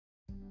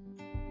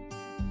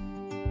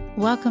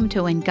Welcome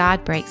to When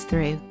God Breaks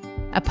Through,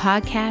 a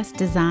podcast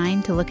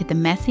designed to look at the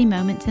messy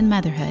moments in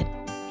motherhood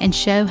and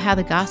show how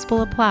the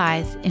gospel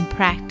applies in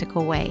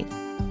practical ways,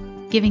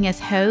 giving us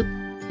hope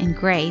and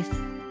grace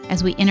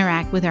as we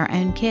interact with our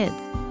own kids.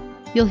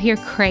 You'll hear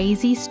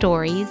crazy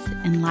stories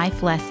and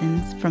life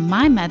lessons from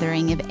my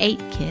mothering of 8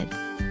 kids.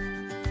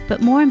 But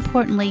more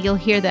importantly, you'll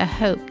hear the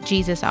hope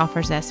Jesus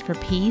offers us for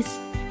peace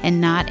and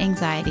not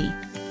anxiety,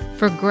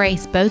 for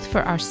grace both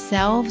for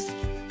ourselves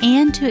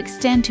and to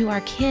extend to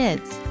our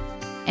kids,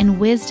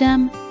 and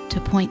wisdom to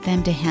point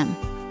them to Him.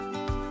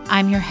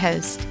 I'm your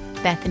host,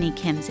 Bethany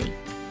Kimsey.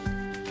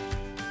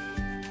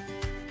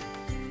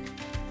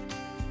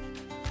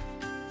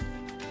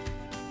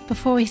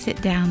 Before we sit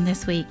down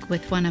this week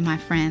with one of my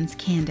friends,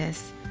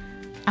 Candace,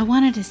 I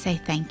wanted to say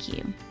thank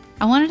you.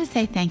 I wanted to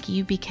say thank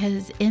you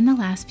because in the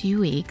last few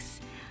weeks,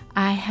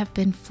 I have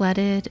been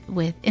flooded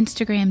with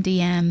Instagram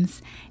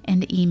DMs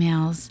and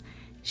emails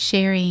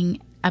sharing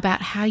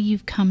about how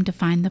you've come to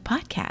find the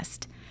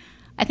podcast.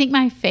 I think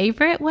my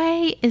favorite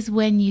way is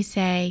when you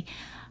say,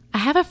 I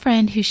have a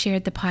friend who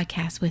shared the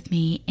podcast with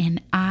me and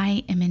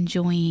I am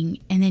enjoying,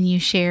 and then you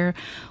share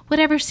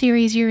whatever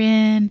series you're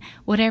in,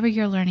 whatever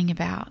you're learning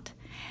about.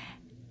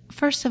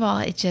 First of all,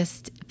 it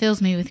just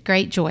fills me with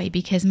great joy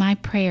because my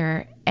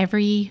prayer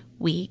every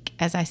week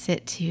as I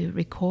sit to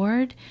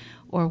record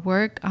or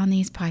work on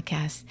these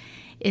podcasts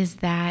is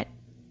that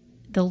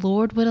the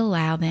Lord would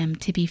allow them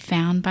to be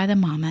found by the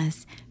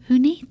mamas who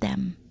need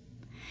them.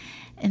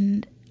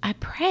 And I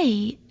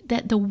pray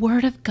that the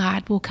Word of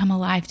God will come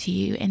alive to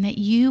you and that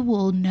you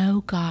will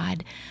know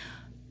God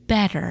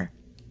better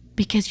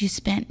because you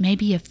spent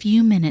maybe a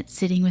few minutes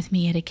sitting with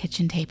me at a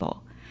kitchen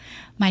table.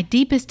 My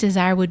deepest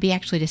desire would be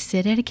actually to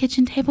sit at a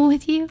kitchen table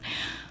with you,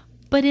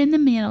 but in the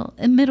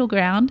middle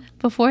ground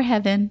before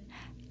heaven,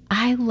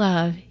 I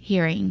love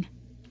hearing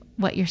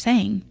what you're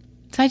saying.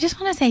 So I just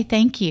want to say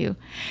thank you.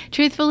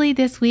 Truthfully,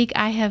 this week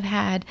I have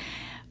had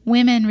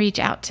women reach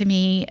out to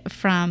me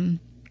from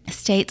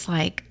states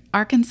like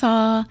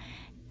Arkansas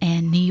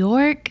and New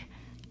York.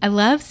 I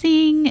love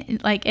seeing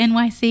like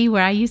NYC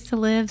where I used to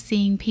live,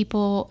 seeing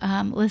people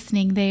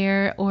listening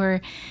there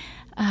or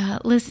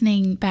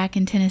listening back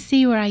in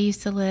Tennessee where I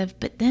used to live.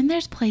 But then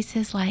there's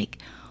places like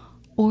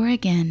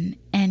Oregon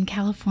and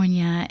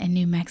California and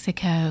New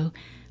Mexico,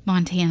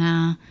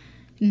 Montana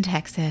and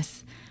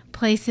Texas,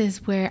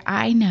 places where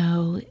I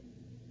know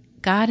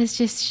God is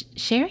just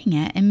sharing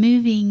it and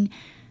moving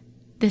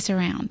this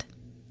around.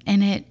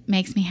 And it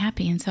makes me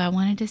happy. And so I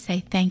wanted to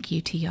say thank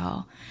you to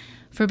y'all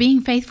for being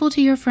faithful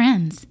to your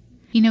friends.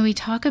 You know, we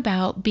talk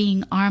about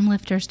being arm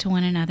lifters to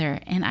one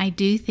another. And I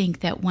do think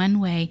that one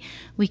way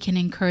we can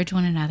encourage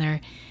one another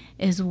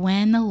is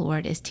when the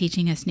Lord is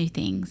teaching us new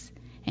things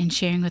and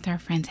sharing with our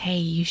friends, hey,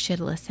 you should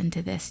listen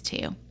to this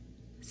too.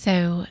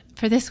 So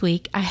for this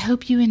week, I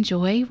hope you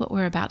enjoy what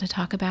we're about to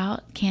talk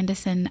about.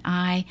 Candace and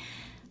I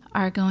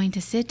are going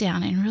to sit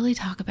down and really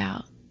talk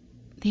about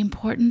the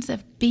importance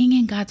of being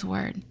in God's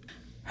Word.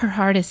 Her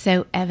heart is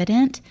so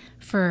evident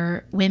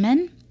for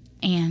women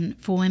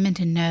and for women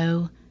to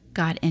know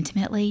God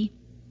intimately.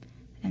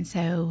 And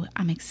so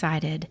I'm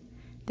excited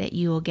that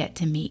you will get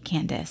to meet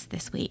Candace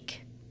this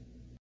week.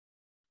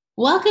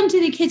 Welcome to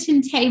the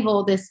kitchen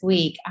table this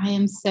week. I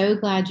am so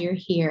glad you're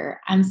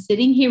here. I'm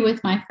sitting here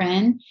with my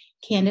friend,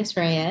 Candace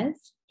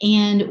Reyes,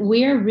 and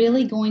we're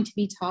really going to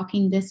be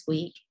talking this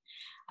week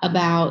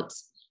about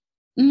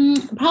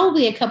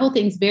probably a couple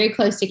things very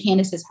close to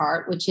Candace's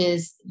heart, which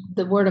is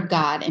the Word of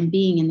God and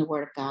being in the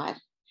Word of God.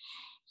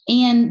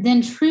 And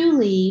then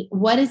truly,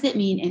 what does it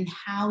mean and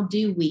how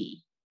do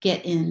we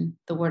get in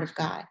the Word of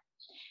God?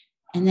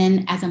 And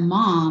then as a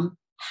mom,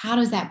 how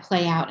does that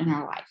play out in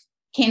our life?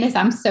 Candace,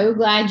 I'm so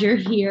glad you're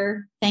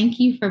here. Thank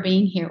you for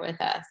being here with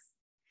us.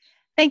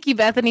 Thank you,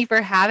 Bethany,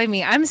 for having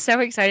me. I'm so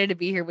excited to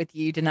be here with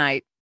you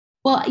tonight.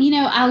 Well, you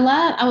know,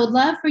 I would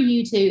love for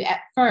you to,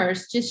 at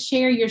first, just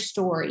share your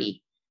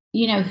story,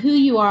 you know, who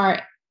you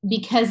are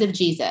because of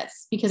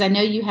Jesus, because I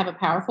know you have a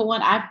powerful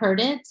one. I've heard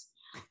it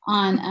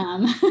on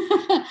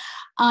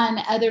on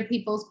other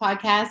people's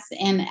podcasts.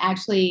 And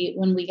actually,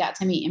 when we got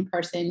to meet in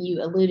person,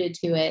 you alluded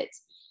to it.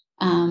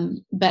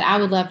 But I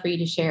would love for you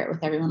to share it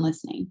with everyone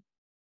listening.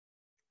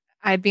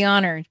 I'd be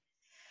honored.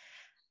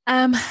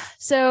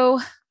 So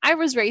I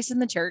was raised in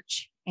the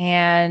church,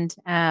 and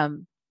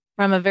from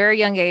a very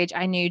young age,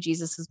 I knew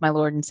Jesus was my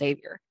Lord and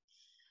Savior.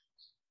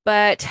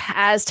 But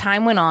as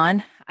time went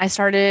on, I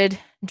started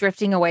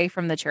drifting away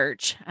from the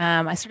church.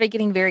 I started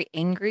getting very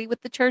angry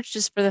with the church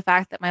just for the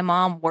fact that my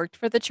mom worked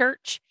for the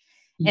church.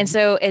 Mm-hmm. And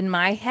so in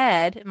my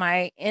head,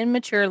 my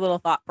immature little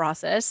thought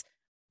process,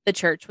 the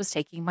church was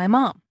taking my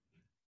mom.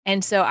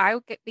 And so I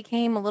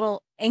became a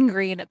little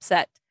angry and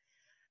upset.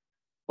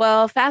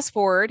 Well, fast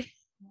forward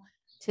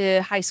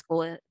to high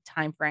school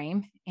time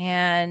frame,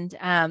 and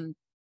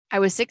I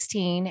was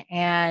 16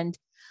 and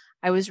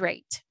I was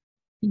raped.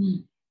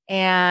 Mm-hmm.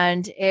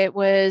 And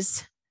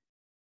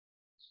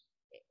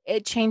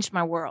it changed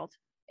my world.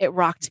 It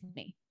rocked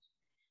me.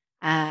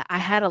 I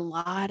had a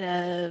lot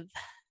of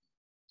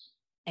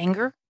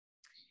anger,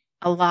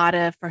 a lot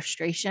of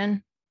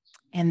frustration,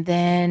 And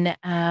then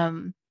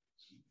 9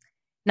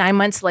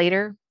 months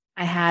later,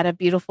 I had a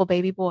beautiful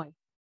baby boy.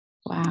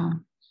 Wow.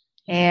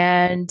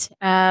 And,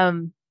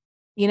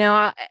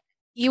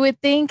 you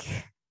would think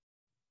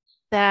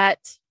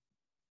that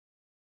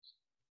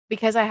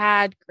because I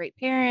had great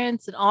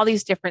parents and all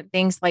these different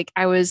things, like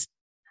I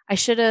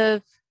should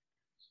have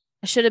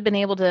been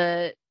able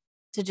to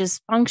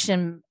just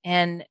function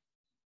and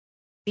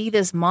be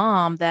this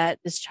mom that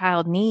this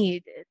child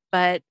needed.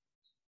 But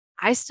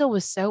I still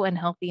was so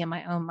unhealthy in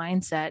my own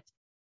mindset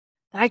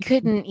that I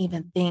couldn't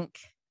even think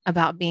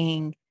about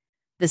being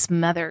this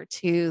mother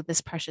to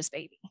this precious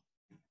baby.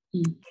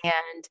 Mm.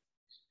 And,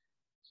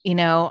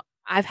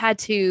 I've had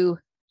to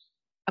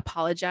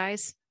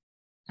apologize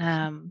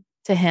to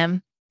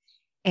him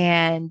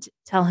and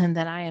tell him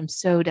that I am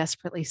so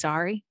desperately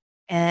sorry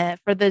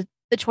for the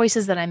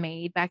choices that I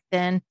made back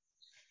then.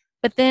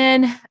 But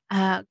then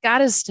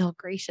God is still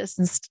gracious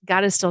and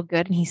God is still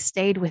good. And he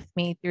stayed with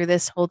me through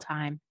this whole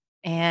time.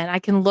 And I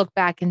can look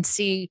back and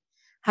see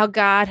how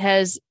God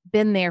has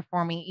been there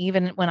for me,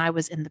 even when I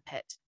was in the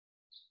pit.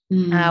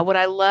 What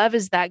I love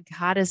is that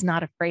God is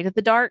not afraid of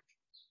the dark,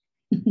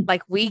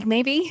 like we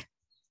maybe.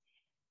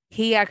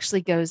 He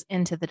actually goes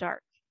into the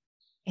dark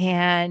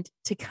and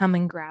to come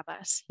and grab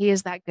us. He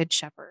is that good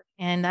shepherd.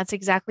 And that's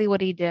exactly what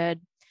he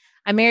did.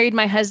 I married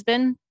my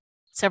husband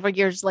several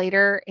years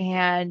later,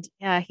 and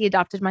he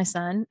adopted my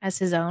son as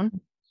his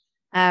own.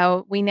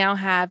 We now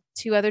have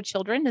 2 other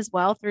children as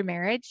well through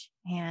marriage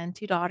and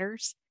 2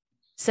 daughters.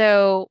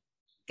 So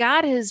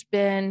God has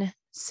been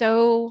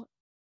so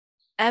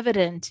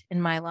evident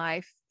in my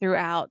life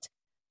throughout.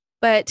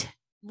 But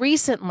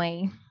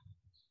recently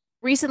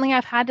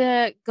I've had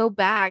to go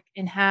back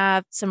and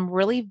have some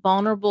really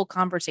vulnerable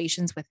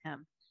conversations with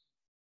him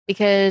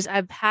because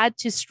I've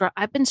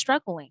been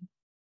struggling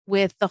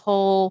with the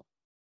whole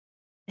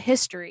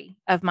history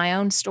of my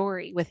own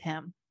story with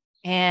him.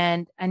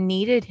 And I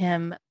needed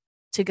him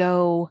to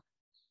go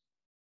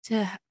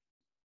to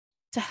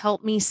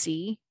help me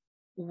see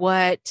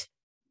what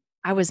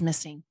I was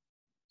missing.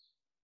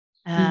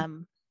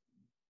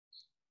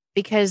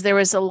 Because there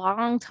was a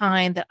long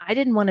time that I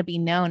didn't want to be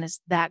known as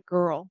that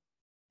girl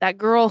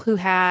who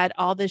had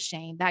all this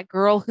shame, that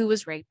girl who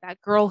was raped,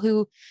 that girl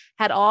who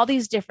had all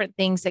these different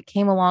things that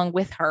came along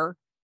with her.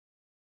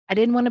 I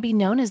didn't want to be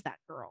known as that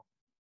girl.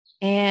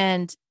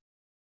 And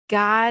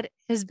God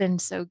has been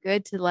so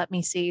good to let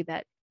me see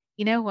that,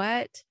 you know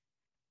what?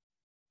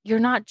 You're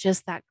not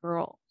just that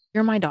girl.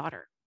 You're my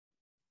daughter.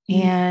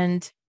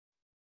 And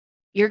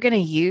you're going to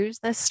use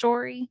this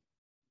story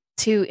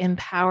to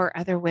empower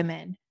other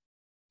women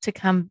to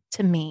come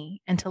to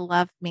me and to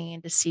love me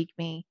and to seek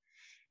me.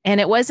 And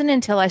it wasn't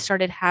until I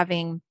started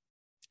having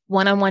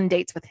one-on-one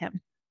dates with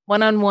him,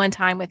 one-on-one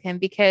time with him,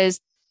 because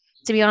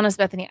to be honest,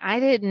 Bethany, I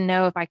didn't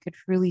know if I could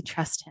really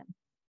trust him.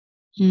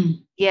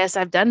 Yes,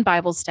 I've done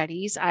Bible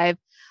studies. I've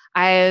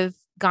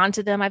gone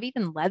to them. I've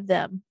even led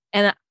them.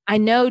 And I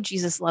know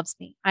Jesus loves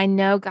me. I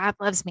know God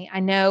loves me. I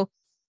know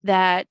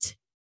that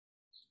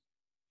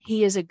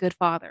he is a good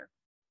father,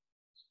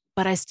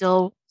 but I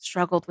still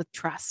struggled with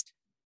trust.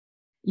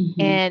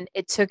 And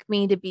it took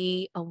me to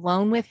be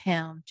alone with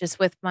him, just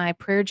with my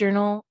prayer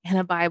journal and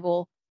a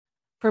Bible,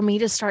 for me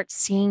to start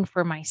seeing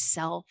for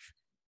myself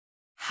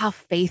how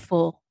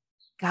faithful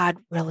God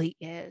really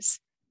is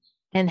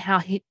and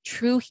how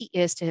true he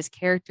is to his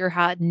character,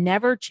 how it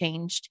never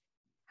changed,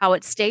 how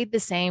it stayed the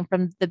same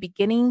from the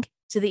beginning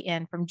to the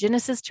end, from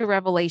Genesis to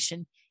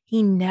Revelation.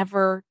 He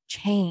never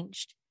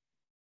changed.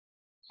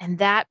 And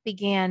that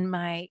began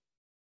my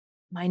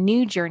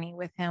new journey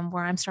with him,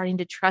 where I'm starting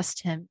to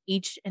trust him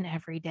each and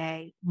every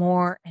day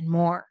more and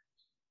more.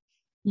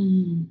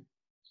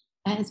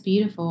 That is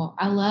beautiful.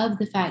 I love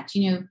the fact,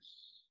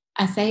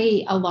 I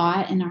say a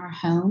lot in our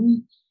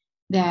home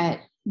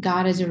that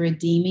God is a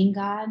redeeming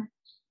God.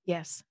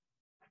 Yes.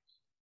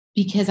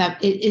 Because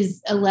it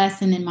is a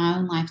lesson in my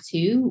own life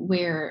too,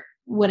 where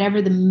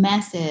whatever the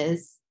mess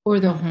is, or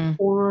the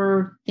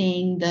horror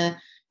thing, the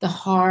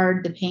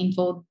hard, the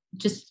painful,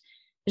 just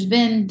there's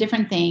been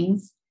different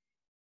things.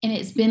 And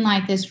it's been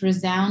like this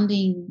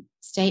resounding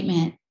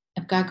statement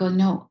of God going,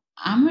 no,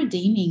 I'm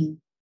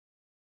redeeming.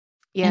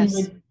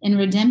 Yes. And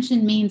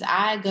redemption means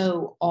I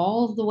go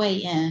all the way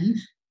in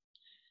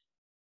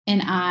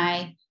and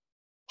I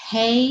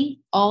pay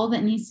all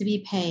that needs to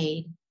be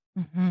paid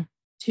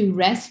to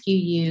rescue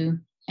you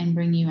and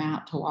bring you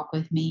out to walk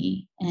with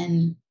me.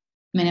 And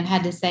I mean, I've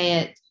had to say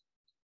it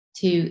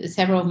to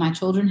several of my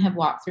children have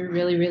walked through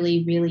really,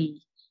 really,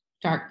 really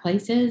dark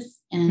places.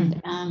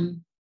 And,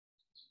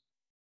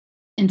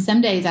 and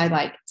some days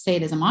I say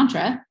it as a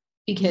mantra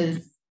because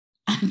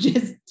I'm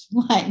just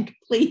like,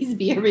 please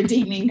be a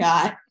redeeming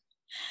God.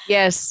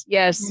 Yes.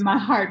 Yes. And my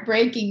heart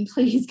breaking,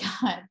 please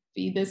God,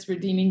 be this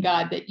redeeming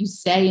God that you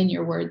say in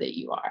your word that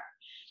you are.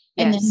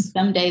 And then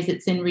some days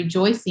it's in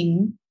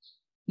rejoicing.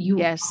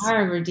 You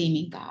are a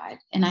redeeming God.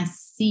 And I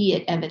see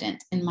it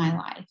evident in my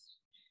life.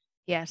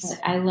 Yes.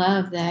 But I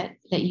love that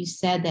you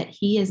said that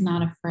he is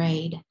not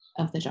afraid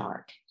of the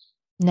dark.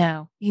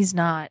 No, he's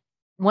not.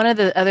 One of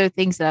the other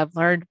things that I've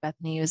learned,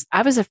 Bethany, is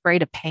I was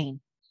afraid of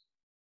pain.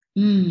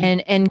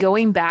 And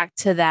going back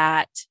to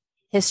that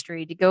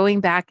history, to going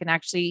back and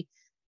actually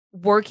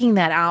working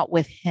that out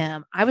with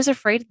him, I was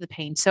afraid of the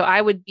pain. So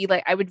I would be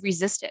like, I would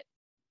resist it.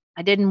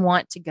 I didn't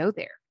want to go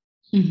there.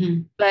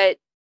 Mm-hmm. But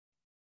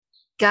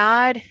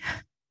God,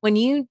 when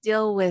you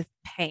deal with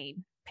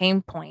pain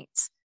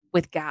points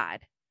with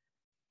God,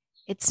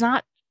 it's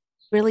not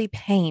really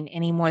pain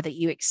anymore that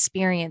you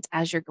experience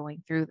as you're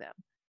going through them.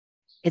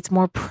 It's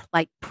more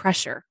like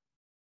pressure.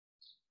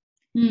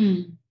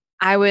 Mm.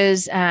 I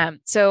was,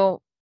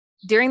 so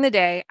during the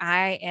day,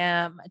 I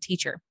am a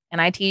teacher and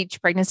I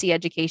teach pregnancy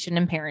education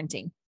and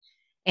parenting.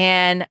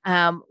 And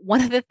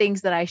one of the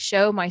things that I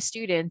show my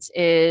students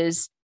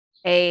is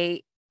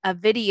a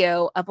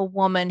video of a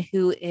woman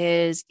who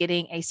is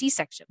getting a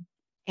C-section.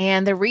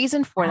 And the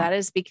reason for that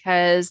is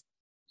because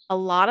a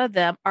lot of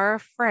them are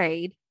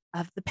afraid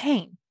of the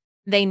pain.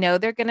 They know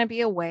they're going to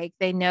be awake.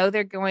 They know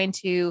they're going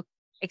to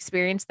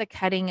experience the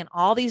cutting and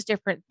all these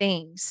different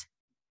things.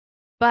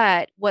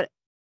 But what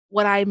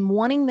I'm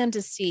wanting them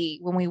to see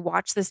when we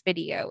watch this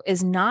video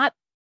is not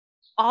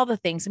all the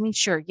things. I mean,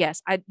 sure,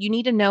 yes, you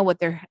need to know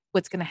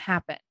what's going to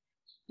happen.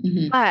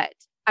 Mm-hmm. But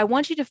I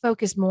want you to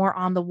focus more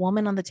on the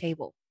woman on the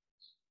table.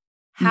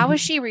 How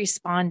is she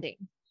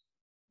responding?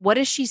 What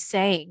is she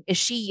saying? Is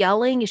she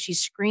yelling? Is she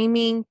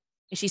screaming?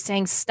 Is she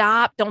saying,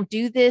 stop, don't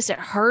do this, it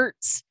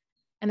hurts?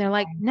 And they're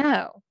like,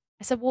 no.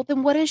 I said, well,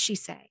 then what is she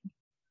saying?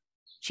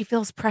 She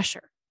feels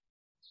pressure.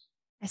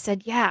 I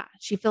said, yeah,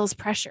 she feels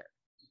pressure.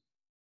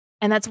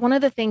 And that's one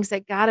of the things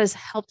that God has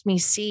helped me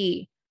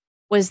see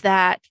was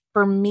that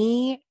for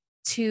me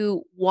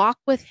to walk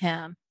with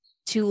him,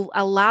 to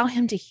allow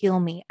him to heal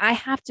me, I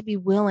have to be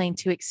willing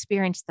to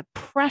experience the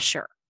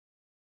pressure.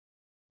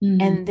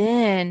 Mm-hmm. And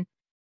then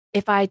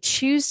if I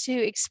choose to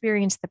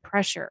experience the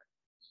pressure,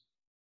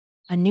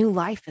 a new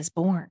life is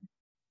born.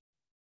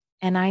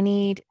 And I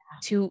need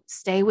to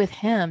stay with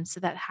him so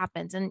that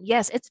happens. And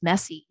yes, it's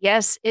messy.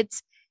 Yes,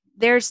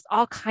 there's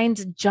all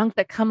kinds of junk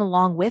that come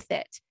along with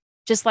it,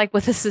 just like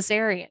with a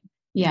cesarean.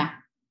 Yeah.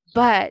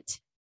 But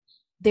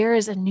there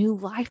is a new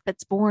life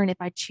that's born if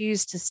I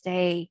choose to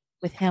stay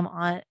with him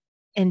on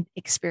and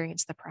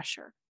experience the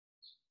pressure.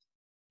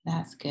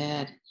 That's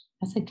good.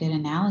 That's a good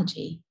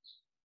analogy.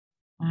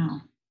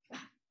 Wow.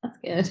 That's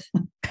good.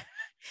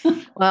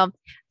 Well,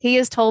 he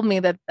has told me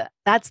that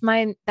that's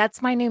my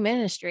new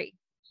ministry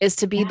is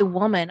to be the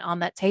woman on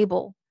that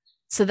table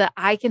so that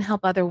I can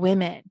help other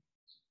women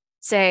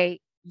say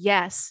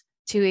yes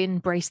to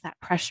embrace that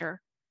pressure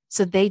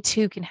so they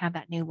too can have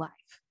that new life.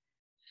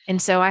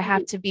 And so I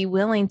have to be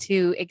willing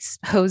to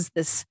expose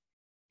this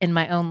in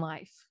my own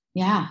life.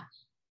 Yeah.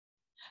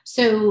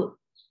 So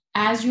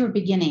as you were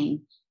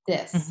beginning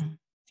this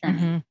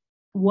journey,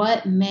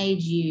 what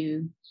made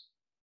you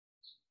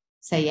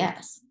say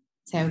yes?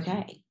 Say,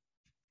 okay,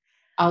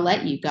 I'll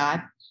let you,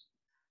 God.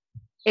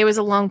 It was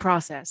a long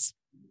process.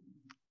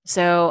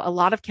 So a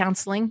lot of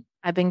counseling.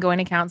 I've been going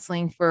to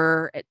counseling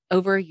for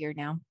over a year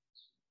now.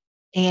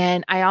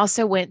 And I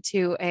also went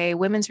to a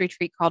women's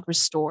retreat called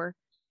Restore.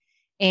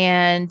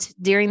 And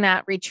during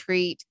that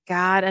retreat,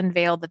 God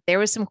unveiled that there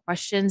was some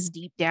questions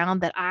deep down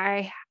that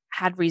I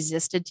had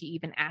resisted to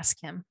even ask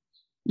him.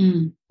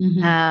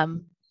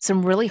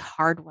 Some really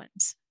hard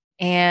ones.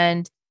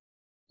 And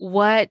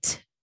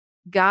what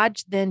God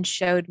then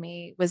showed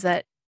me was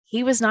that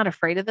he was not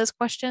afraid of those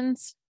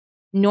questions,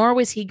 nor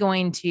was he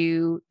going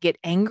to get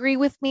angry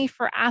with me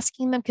for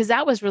asking them, because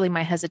that was really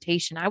my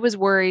hesitation. I was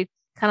worried,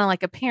 kind of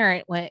like a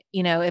parent, when,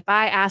 if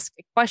I ask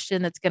a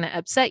question that's going to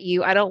upset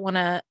you, I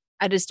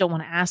just don't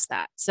want to ask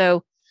that.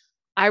 So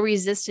I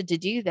resisted to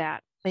do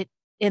that. But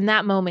in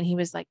that moment, he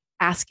was like,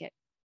 ask it,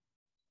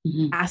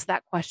 ask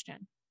that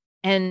question.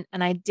 And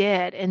I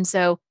did. And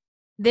so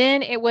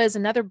then it was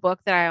another book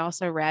that I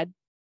also read.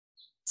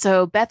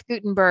 So Beth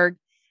Gutenberg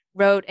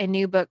wrote a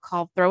new book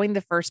called Throwing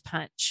the First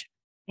Punch.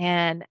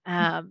 And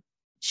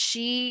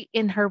she,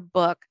 in her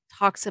book,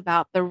 talks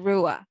about the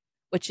Ruah,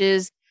 which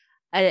is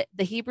the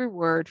Hebrew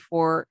word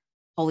for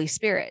Holy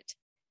Spirit.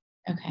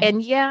 Okay.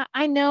 And yeah,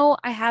 I know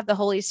I have the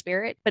Holy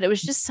Spirit, but it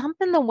was just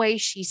something the way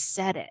she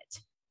said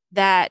it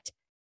that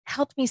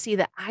helped me see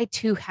that I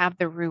too have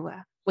the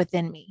Ruah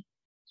within me.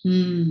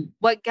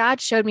 What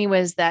God showed me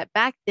was that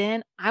back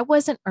then I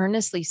wasn't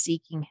earnestly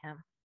seeking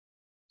him.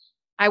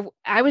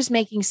 I was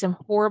making some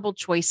horrible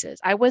choices.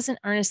 I wasn't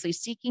earnestly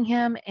seeking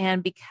him.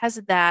 And because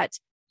of that,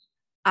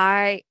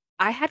 I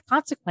had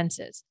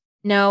consequences.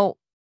 No,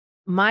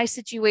 my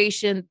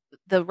situation,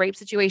 the rape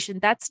situation,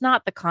 that's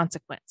not the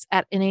consequence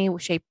in any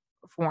shape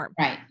or form.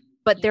 Right.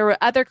 But there were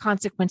other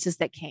consequences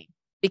that came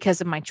because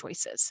of my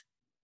choices.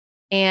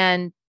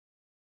 And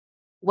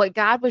what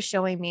God was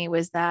showing me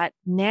was that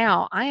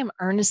now I am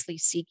earnestly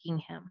seeking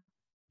him.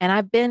 And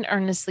I've been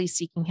earnestly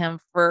seeking him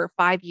for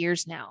 5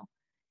 years now.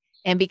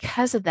 And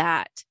because of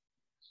that,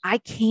 I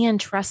can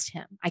trust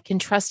him. I can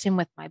trust him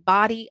with my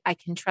body. I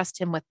can trust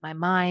him with my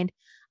mind.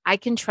 I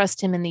can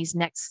trust him in these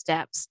next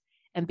steps.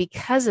 And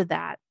because of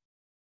that,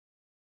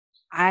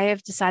 I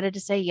have decided to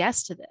say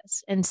yes to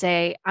this and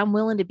say, I'm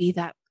willing to be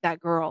that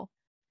girl.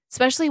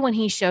 especially when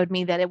he showed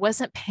me that it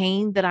wasn't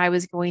pain that I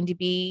was going to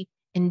be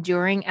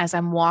enduring as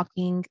I'm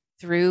walking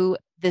through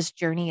this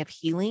journey of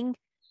healing.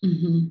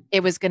 Mm-hmm.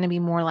 It was going to be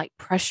more like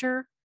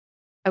pressure.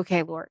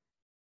 Okay, Lord,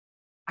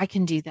 I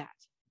can do that.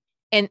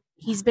 And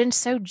he's been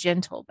so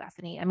gentle,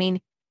 Bethany. I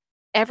mean,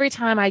 every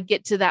time I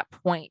get to that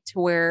point to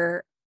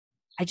where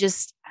I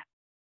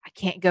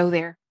can't go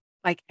there.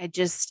 Like I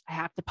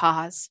have to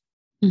pause.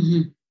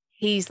 Mm-hmm.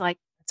 He's like,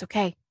 it's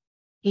okay.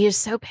 He is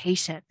so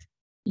patient.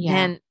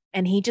 Yeah.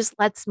 And he just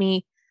lets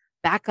me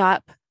back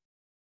up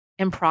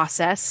and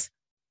process.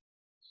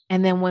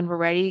 And then when we're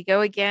ready to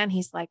go again,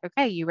 he's like,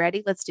 okay, you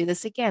ready? Let's do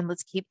this again.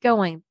 Let's keep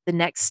going. The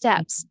next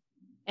steps.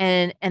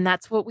 And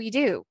that's what we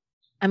do.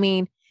 I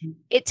mean,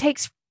 it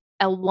takes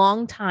a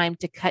long time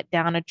to cut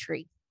down a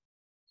tree.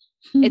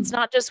 It's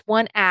not just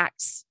one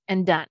axe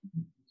and done.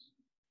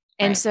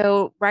 And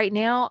so right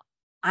now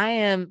I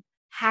am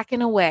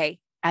hacking away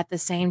at the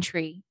same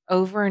tree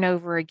over and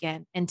over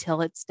again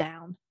until it's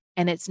down,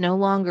 and it's no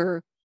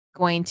longer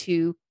going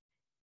to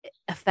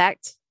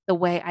affect the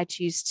way I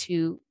choose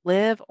to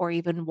live or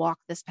even walk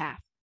this path.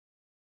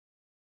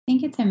 I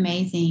think it's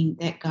amazing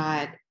that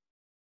God,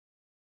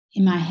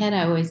 in my head,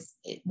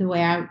 the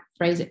way I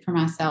phrase it for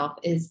myself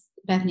is,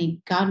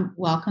 Bethany, God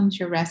welcomes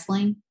your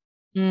wrestling.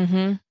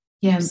 Mm-hmm.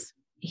 Yes.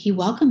 He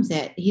welcomes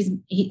it.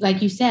 He,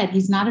 like you said,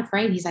 he's not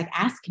afraid. He's like,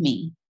 ask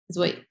me.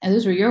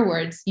 Those were your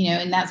words,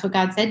 and that's what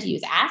God said to you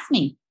is ask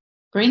me,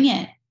 bring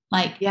it.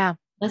 Like, yeah,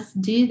 let's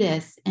do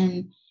this.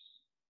 And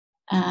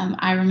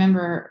I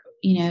remember,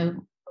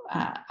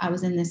 I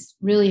was in this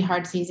really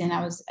hard season.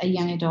 I was a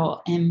young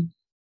adult and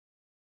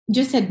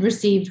just had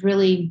received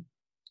really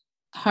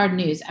hard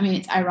news. I mean,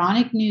 it's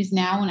ironic news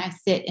now when I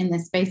sit in the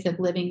space of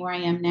living where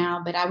I am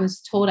now, but I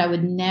was told I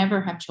would never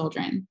have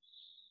children,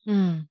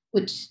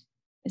 which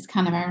is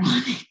kind of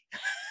ironic.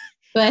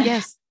 But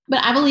yes.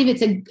 But I believe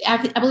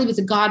I believe it's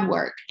a God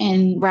work,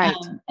 and right.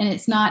 And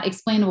it's not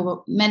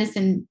explainable.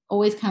 Medicine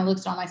always kind of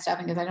looks at all my stuff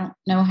and goes, I don't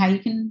know how you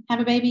can have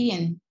a baby,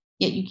 and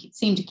yet you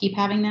seem to keep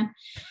having them.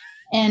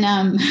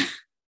 And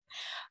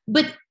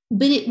but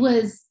it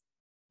was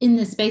in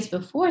the space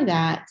before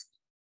that,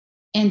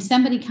 and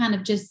somebody kind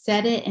of just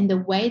said it, and the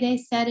way they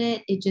said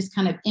it, it just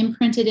kind of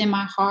imprinted in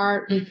my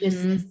heart with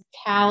just this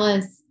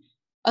callous,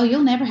 oh,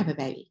 you'll never have a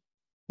baby.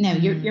 No,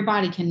 your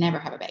body can never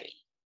have a baby.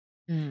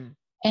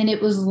 And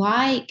it was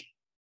like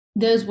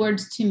those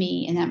words to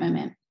me in that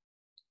moment.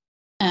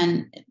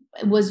 And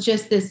it was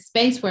just this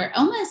space where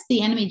almost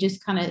the enemy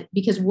just kind of,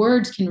 because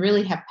words can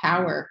really have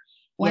power.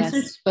 Once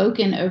they're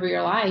spoken over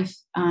your life,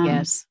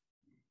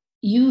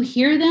 you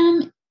hear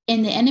them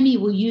and the enemy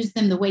will use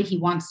them the way he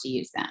wants to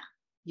use them.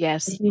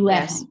 Yes. If you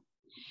let him.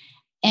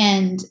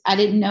 And I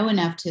didn't know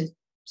enough to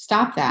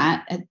stop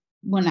that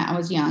when I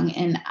was young.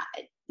 And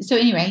so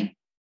anyway,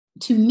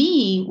 to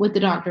me, what the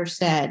doctor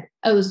said,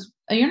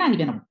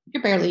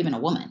 you're barely even a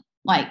woman.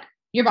 Like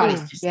your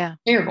body's just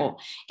terrible.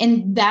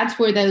 And that's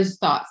where those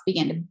thoughts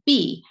began to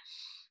be.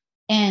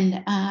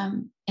 And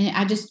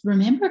I just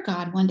remember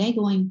God one day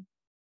going,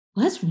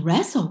 let's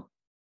wrestle.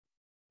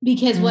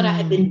 Because what I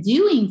had been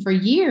doing for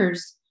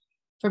years,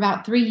 for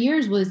about 3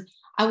 years, was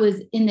I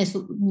was in this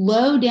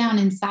low down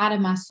inside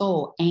of my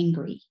soul,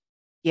 angry.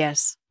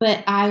 Yes.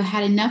 But I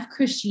had enough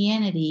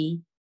Christianity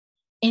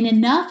and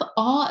enough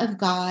awe of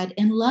God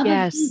and love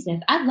of Jesus.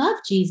 I love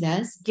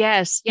Jesus.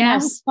 Yes. And I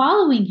was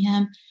following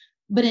him,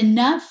 but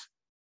enough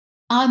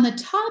on the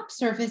top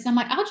surface, I'm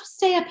like, I'll just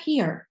stay up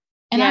here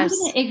and I'm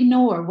going to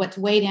ignore what's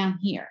way down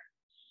here.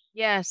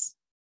 Yes.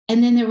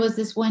 And then there was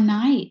this one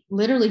night,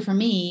 literally for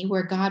me,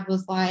 where God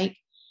was like,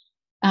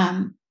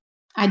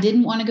 I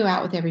didn't want to go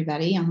out with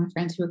everybody, my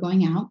friends who were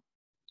going out,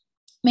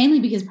 mainly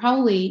because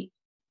probably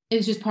it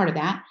was just part of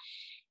that.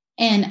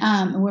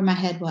 And where my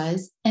head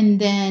was.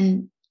 And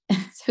then,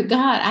 so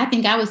God, I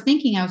think I was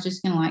thinking I was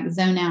just going to like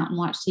zone out and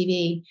watch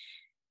TV,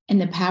 and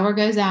the power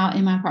goes out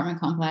in my apartment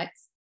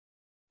complex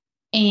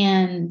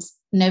and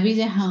nobody's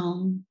at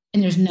home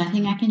and there's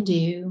nothing I can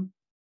do.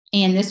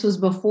 And this was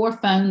before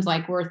phones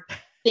like were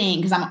thing,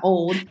 because I'm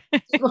old.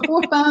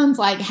 Before phones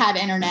like had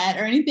internet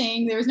or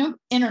anything, there was no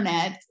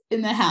internet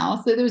in the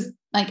house. So there was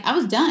like, I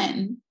was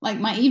done. Like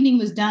my evening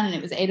was done and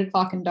it was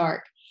 8:00 and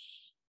dark.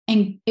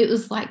 And it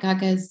was like, God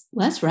goes,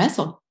 let's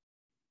wrestle.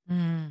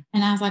 And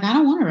I was like, I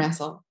don't want to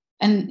wrestle.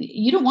 And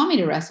you don't want me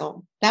to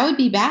wrestle. That would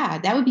be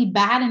bad. That would be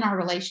bad in our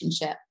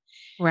relationship.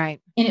 Right.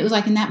 And it was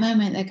like in that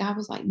moment that God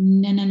was like,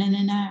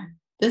 no.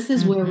 This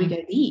is where we go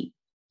deep.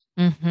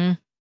 And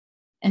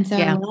so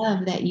I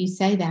love that you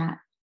say that,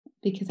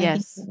 because I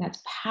think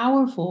that's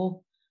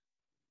powerful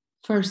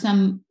for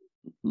some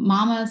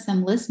mama,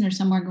 some listener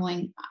somewhere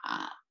going,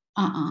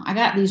 I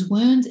got these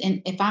wounds.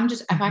 And if I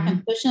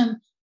can push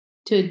them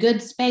to a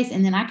good space,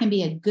 and then I can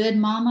be a good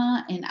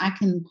mama and I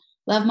can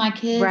love my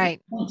kids, and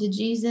point to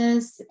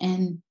Jesus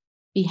and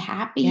be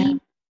happy.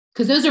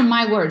 Because those are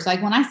my words.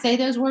 Like when I say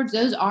those words,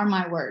 those are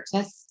my words.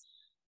 That's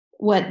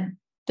what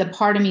the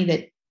part of me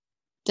that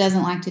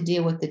doesn't like to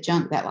deal with the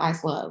junk that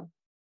lies low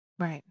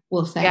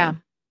will say.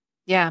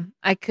 Yeah.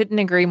 I couldn't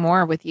agree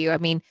more with you. I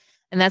mean,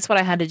 and that's what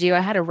I had to do. I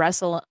had to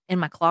wrestle in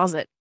my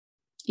closet.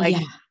 Like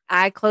Yeah.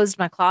 I closed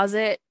my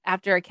closet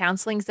after a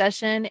counseling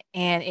session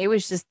and it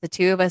was just the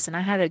two of us. And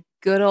I had a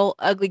good old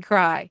ugly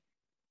cry,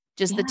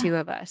 just the Yeah. two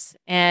of us.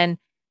 And,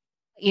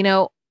 you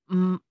know,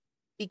 m-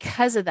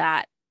 because of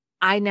that,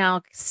 I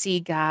now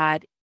see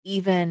God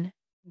even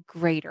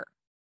greater,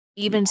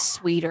 even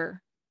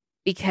sweeter,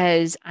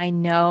 because I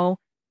know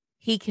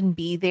he can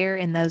be there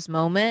in those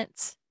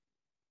moments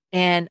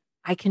and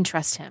I can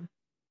trust him.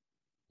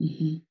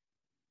 Hmm.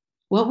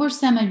 What were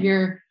some of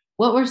your,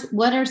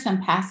 what are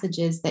some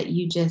passages that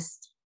you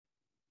just,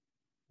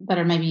 that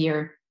are maybe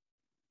your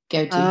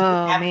go-to? Do you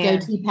Oh, have man.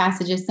 go-to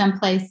passages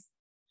someplace?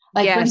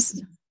 Like, for Yes.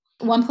 instance,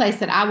 one place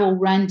that I will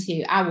run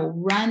to, I will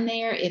run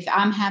there if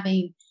I'm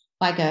having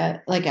like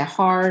a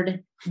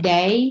hard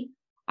day.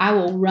 I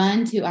will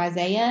run to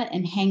Isaiah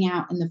and hang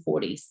out in the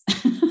 40s.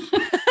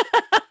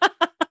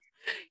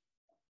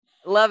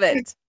 Love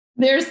it.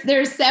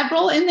 There's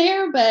several in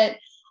there, but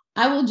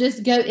I will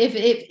just go if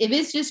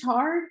it's just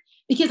hard,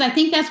 because I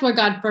think that's where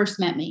God first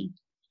met me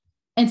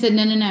and said,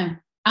 no, no, no,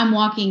 I'm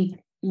walking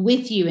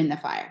with you in the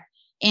fire,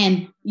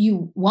 and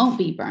you won't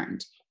be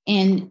burned,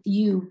 and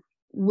you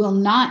will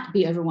not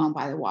be overwhelmed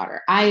by the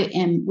water. I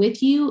am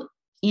with you,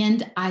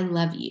 and I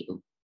love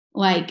you.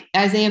 Like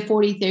Isaiah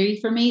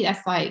 43 for me,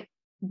 that's like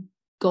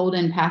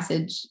golden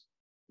passage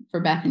for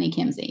Bethany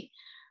Kimsey.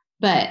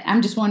 But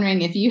I'm just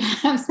wondering if you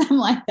have some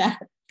like that.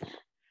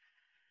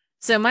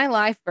 So my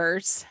life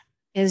verse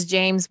is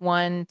James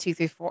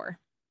 1:2-4.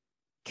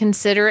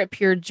 Consider it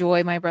pure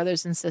joy, my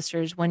brothers and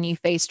sisters, when you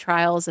face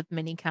trials of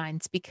many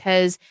kinds,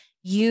 because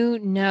you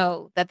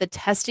know that the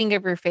testing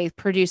of your faith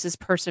produces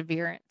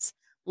perseverance.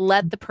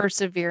 Let the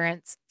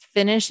perseverance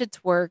finish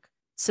its work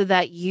so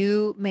that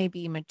you may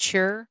be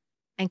mature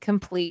and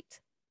complete,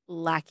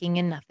 lacking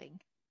in nothing.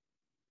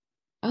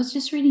 I was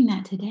just reading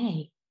that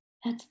today.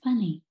 That's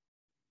funny.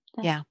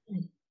 That's Yeah,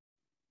 good.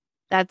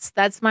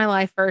 that's my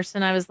life verse.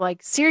 And I was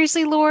like,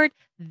 seriously, Lord,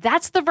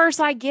 that's the verse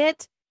I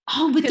get.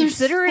 Oh, but there's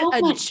Consider it so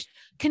a much.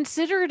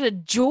 consider it a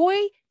joy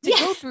to Yeah.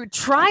 go through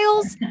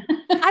trials.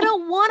 I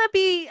don't want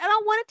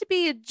it to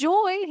be a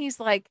joy. And he's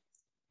like,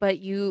 but But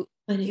you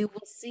it,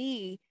 will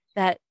see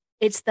that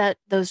it's that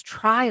those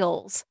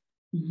trials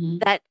mhm,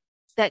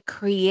 that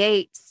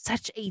create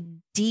such a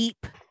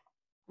deep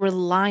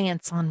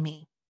reliance on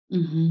me.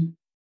 mhm.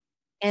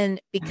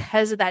 And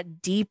because of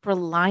that deep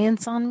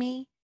reliance on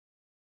me,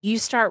 you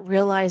start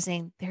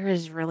realizing there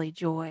is really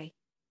joy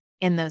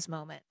in those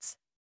moments.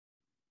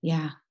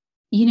 Yeah.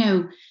 You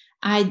know,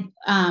 I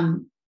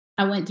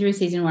went through a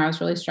season where I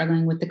was really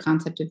struggling with the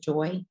concept of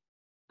joy.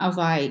 I was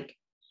like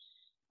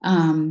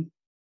um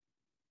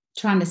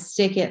trying to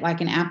stick it like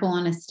an apple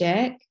on a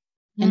stick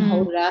and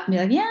hold Mm, it up and be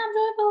like, yeah, I'm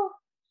joyful.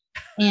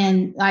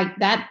 And like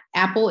that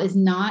apple is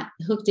not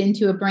hooked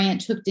into a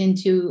branch, hooked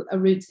into a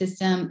root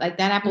system. Like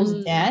that apple's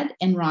mm, dead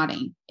and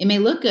rotting. It may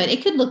look good.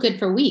 It could look good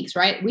for weeks,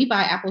 right? We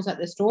buy apples at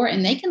the store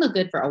and they can look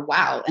good for a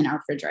while in our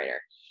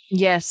refrigerator.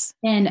 yes.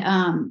 And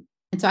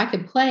so I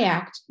could play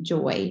act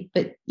joy,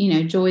 but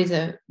joy is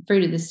a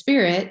fruit of the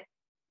spirit,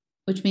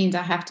 which means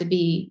I have to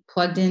be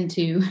plugged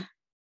into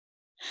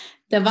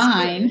the The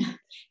vine spirit,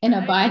 and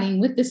right? abiding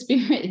with the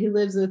spirit who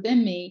lives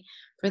within me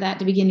for that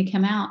to begin to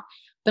come out.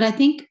 But I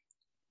think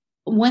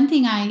one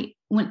thing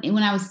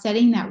when I was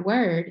studying that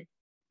word,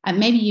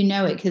 maybe you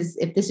know it because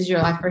if this is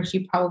your life verse,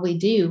 you probably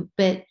do.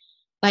 But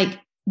like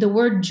the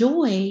word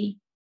joy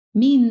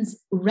means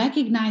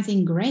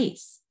recognizing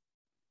grace.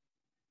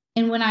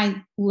 And when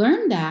I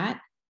learned that,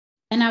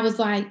 and I was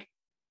like,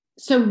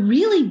 so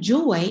really,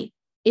 joy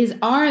is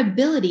our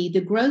ability,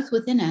 the growth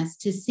within us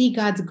to see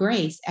God's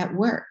grace at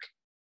work.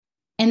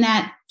 And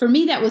that for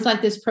me, that was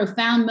like this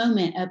profound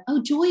moment of,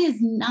 oh, joy is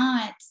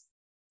not,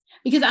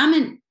 because I'm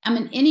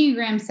an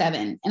Enneagram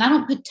 7 and I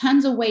don't put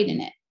tons of weight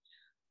in it.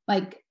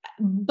 Like,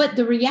 but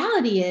the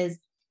reality is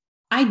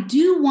I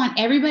do want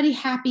everybody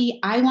happy.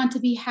 I want to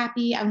be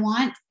happy. I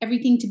want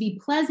everything to be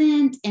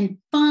pleasant and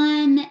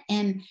fun,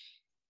 and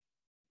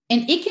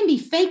it can be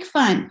fake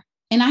fun,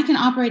 and I can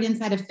operate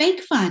inside of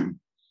fake fun.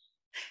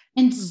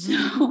 And Mhm.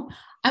 so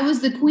I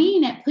was the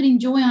queen at putting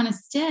joy on a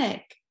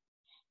stick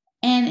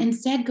and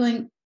instead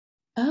going,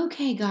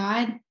 okay,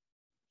 God,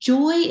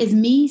 joy is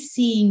me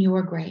seeing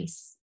your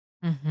grace.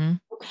 Mhm.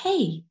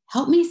 Okay,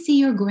 help me see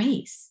your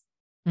grace.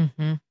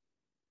 Mhm.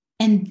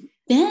 And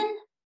then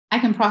I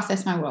can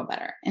process my world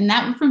better. And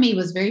that for me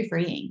was very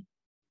freeing.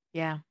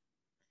 Yeah.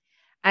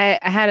 I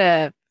had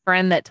a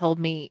friend that told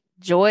me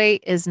joy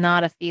is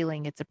not a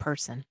feeling, it's a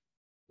person.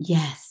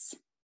 Yes.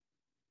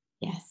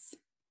 Yes.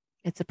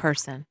 It's a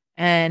person.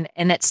 And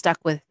it stuck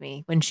with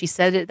me. When she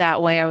said it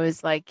that way, I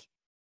was like,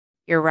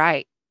 you're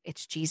right.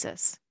 It's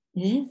Jesus.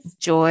 It is.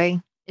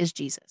 Joy is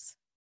Jesus.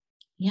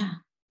 Yeah.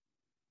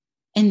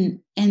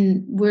 And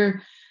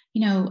we're,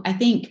 I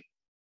think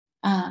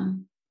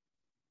um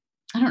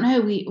I don't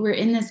know, we're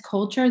in this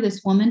culture,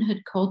 this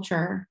womanhood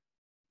culture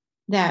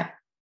that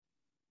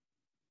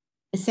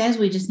it says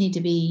we just need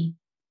to be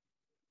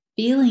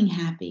feeling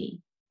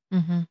happy.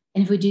 Mhm.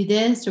 And if we do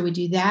this or we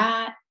do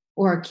that,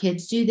 or our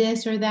kids do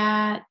this or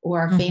that, or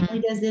our family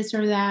Mhm. does this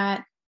or that,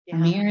 our Yeah.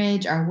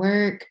 marriage, our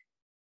work,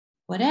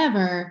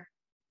 whatever,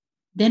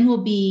 then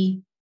we'll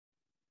be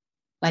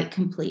like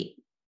complete.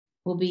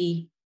 We'll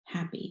be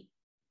happy.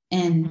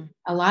 And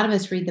a lot of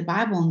us read the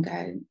Bible and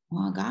go,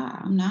 well,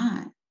 God, I'm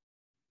not.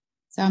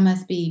 So I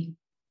must be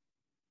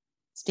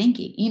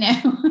stinky,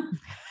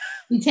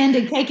 We tend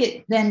to take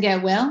it, then go,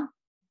 well,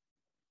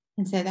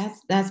 and so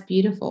that's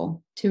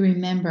beautiful to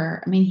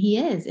remember. I mean, he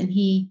is, and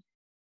he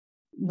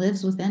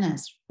lives within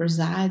us,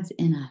 resides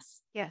in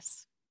us.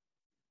 Yes,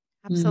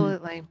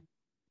 absolutely.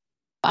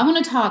 I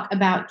want to talk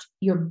about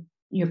your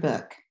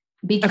book,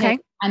 because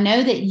I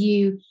know that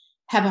you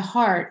have a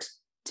heart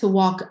to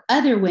walk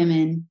other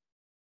women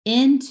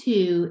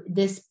into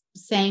this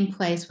same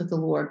place with the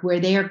Lord, where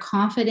they are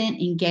confident,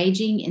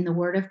 engaging in the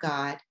Word of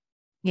God.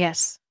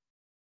 Yes.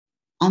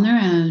 On their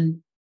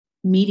own,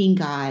 meeting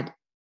God,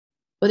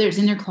 whether it's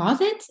in their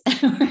closets.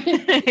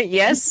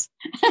 Yes.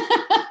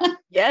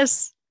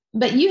 Yes.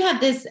 But you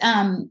have this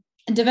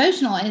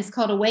devotional, and it's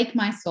called Awake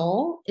My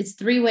Soul. It's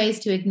 3 ways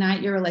to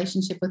ignite your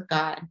relationship with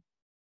God.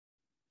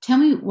 Tell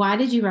me, why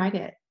did you write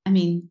it? I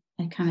mean,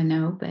 I kind of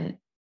know, but.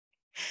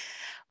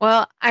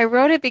 Well, I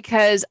wrote it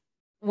because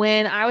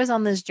when I was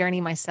on this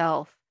journey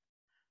myself,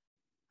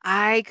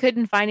 I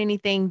couldn't find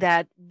anything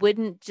that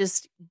wouldn't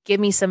just give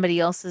me somebody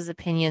else's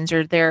opinions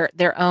or their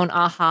own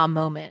aha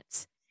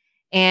moments.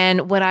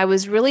 And what I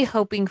was really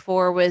hoping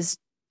for was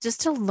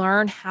just to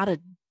learn how to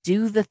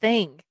do the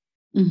thing.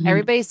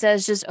 Everybody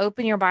says just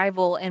open your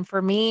Bible. And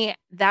for me,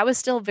 that was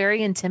still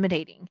very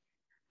intimidating.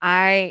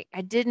 I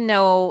didn't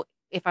know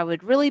if I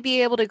would really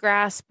be able to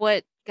grasp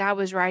what God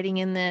was writing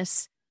in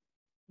this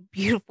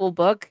beautiful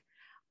book,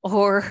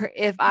 or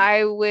if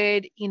I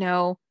would,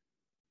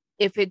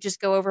 if it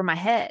just go over my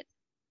head.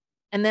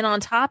 And then on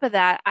top of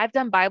that, I've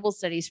done Bible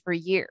studies for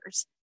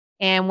years.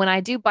 And when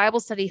I do Bible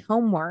study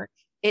homework,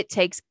 it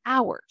takes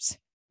hours.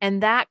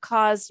 And that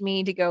caused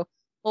me to go,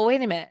 well,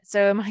 wait a minute.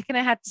 So am I going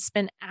to have to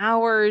spend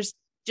hours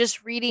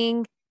just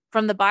reading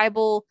from the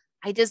Bible?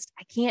 I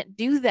can't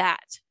do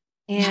that.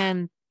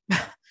 And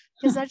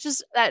because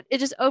it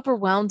just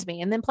overwhelmed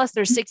me. And then plus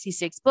there's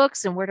 66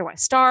 books, and where do I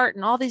start,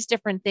 and all these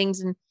different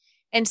things.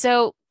 And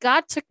so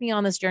God took me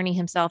on this journey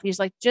himself. He's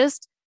like,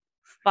 just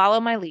follow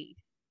my lead.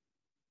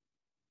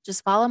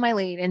 Just follow my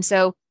lead. And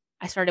so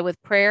I started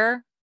with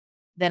prayer,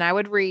 then I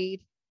would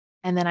read,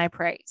 and then I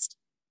praised.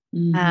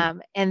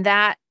 And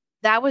that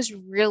was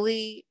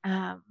really,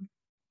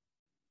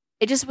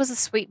 it just was a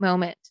sweet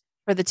moment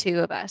for the two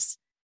of us.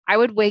 I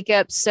would wake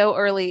up so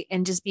early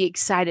and just be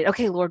excited.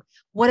 Okay, Lord,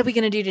 what are we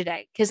going to do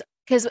today?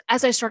 Because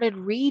as I started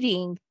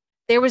reading,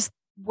 there was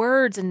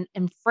words and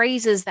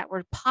phrases that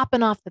were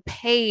popping off the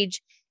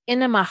page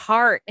into my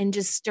heart and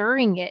just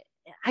stirring it.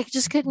 I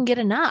just couldn't get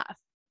enough.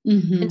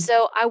 And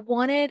so I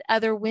wanted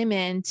other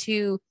women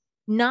to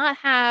not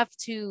have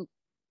to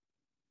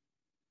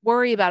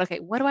worry about, okay,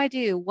 what do I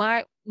do?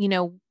 Why,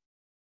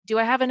 do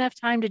I have enough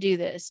time to do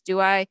this? Do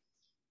I,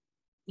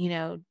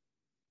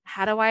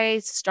 how do I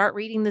start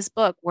reading this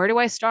book? Where do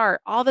I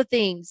start? All the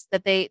things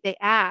that they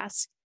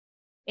ask.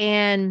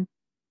 And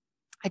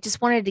I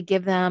just wanted to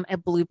give them a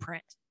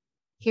blueprint.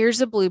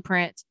 Here's a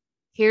blueprint.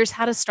 Here's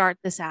how to start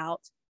this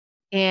out.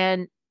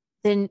 And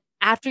then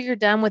after you're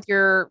done with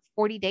your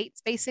 40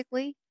 dates,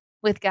 basically,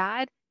 with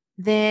God,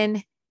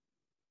 then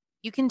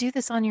you can do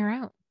this on your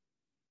own.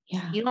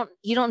 Yeah.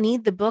 You don't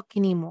need the book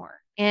anymore.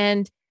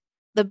 And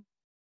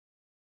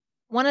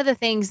one of the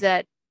things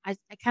that I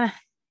kind of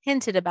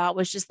hinted about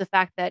was just the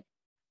fact that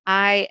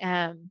I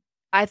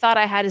thought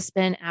I had to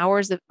spend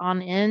hours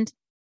on end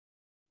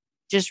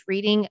just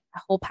reading a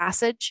whole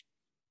passage.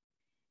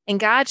 And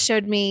God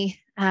showed me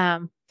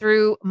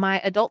through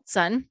my adult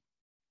son,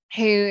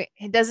 who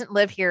doesn't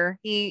live here.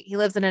 He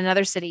lives in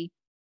another city.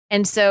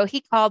 And so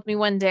he called me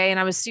one day, and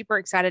I was super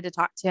excited to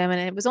talk to him.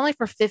 And it was only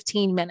for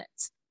 15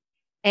 minutes.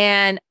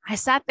 And I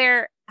sat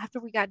there after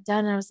we got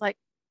done, and I was like,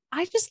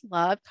 I just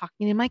love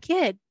talking to my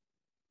kid.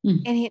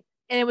 And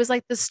it was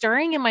like the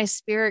stirring in my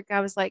spirit.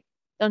 God was like,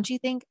 don't you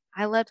think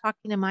I love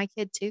talking to my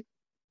kid too?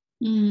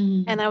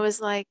 And I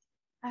was like,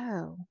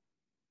 oh,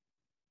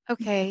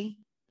 okay.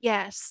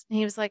 Yes. And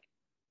he was like,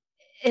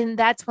 and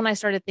that's when I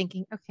started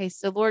thinking, okay,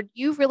 so Lord,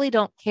 you really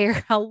don't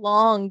care how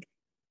long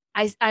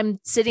I'm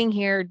sitting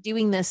here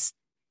doing this.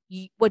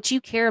 What you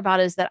care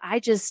about is that I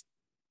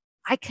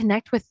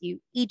connect with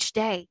you each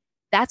day.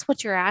 That's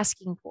what you're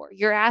asking for.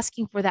 You're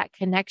asking for that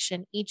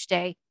connection each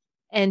day.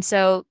 And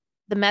so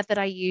the method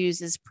I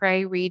use is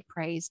pray, read,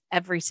 praise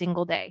every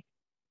single day.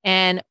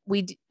 And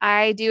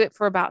I do it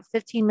for about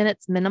 15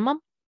 minutes minimum.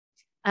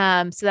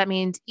 So that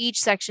means each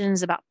section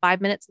is about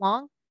 5 minutes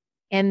long.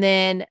 And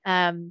then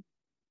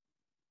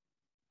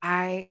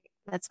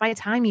that's my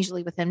time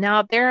usually with him.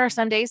 Now, there are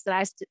some days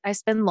that I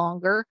spend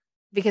longer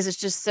because it's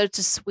just such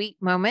a sweet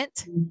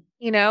moment,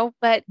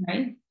 but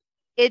right.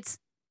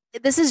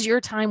 This is your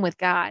time with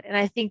God. And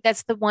I think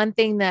that's the one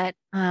thing that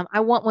I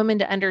want women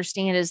to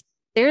understand is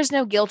there's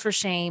no guilt or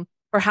shame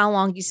for how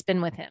long you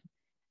spend with him.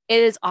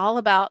 It is all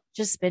about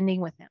just spending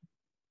with him.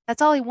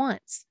 That's all he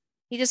wants.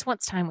 He just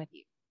wants time with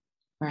you.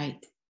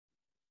 Right.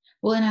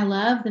 Well, and I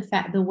love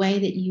the way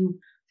that you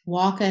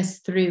walk us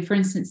through, for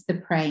instance, the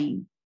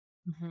praying,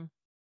 Mm-hmm.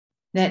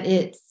 that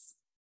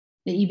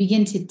you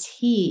begin to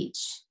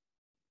teach,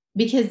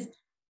 because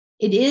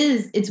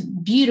it's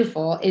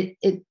beautiful.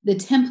 The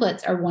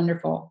templates are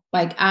wonderful.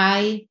 Like,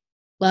 I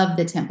love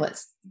the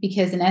templates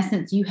because in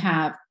essence, you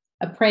have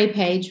a pray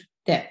page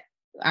that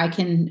I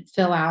can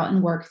fill out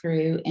and work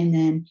through. And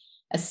then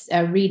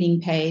a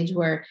reading page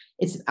where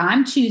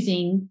I'm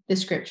choosing the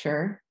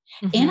scripture.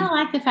 Mm-hmm. And I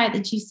like the fact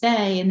that you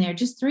say in there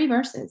just 3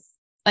 verses.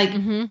 Like,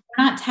 we're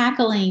not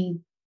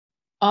tackling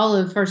all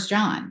of First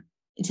John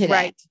today.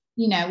 Right.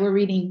 We're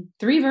reading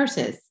 3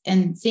 verses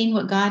and seeing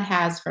what God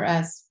has for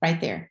us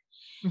right there.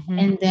 Mm-hmm.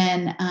 And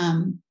then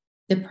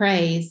the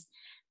praise.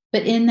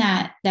 But in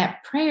that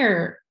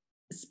prayer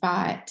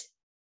spot,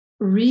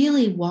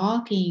 really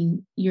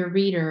walking your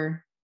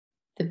reader,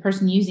 the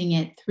person using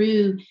it,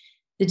 through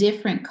the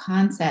different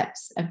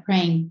concepts of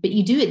praying, but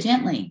you do it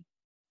gently.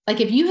 Like,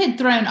 if you had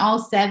thrown all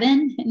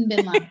 7 and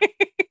been like,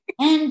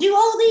 and do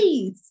all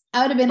these,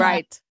 I would have been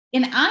right.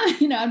 like, and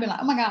I'd be like,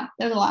 oh my God,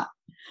 there's a lot.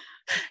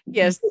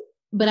 Yes.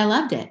 But I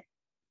loved it.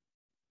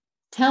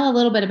 Tell a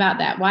little bit about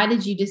that. Why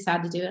did you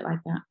decide to do it like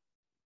that?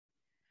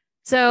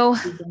 So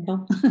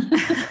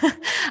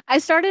I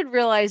started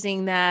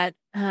realizing that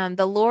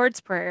the Lord's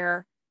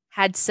Prayer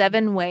had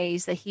 7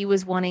 ways that he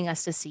was wanting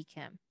us to seek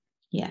him.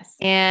 Yes.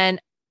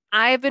 And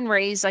I've been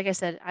raised, like I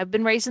said, I've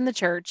been raised in the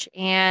church,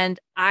 and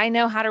I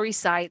know how to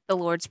recite the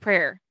Lord's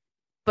Prayer,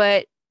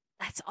 but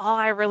that's all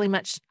I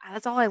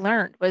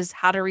learned was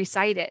how to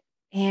recite it.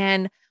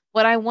 And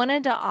what I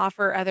wanted to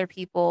offer other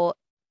people,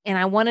 and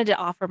I wanted to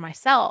offer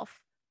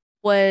myself,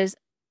 was,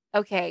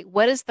 okay,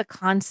 what is the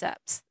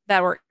concepts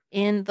that were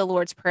in the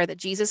Lord's Prayer that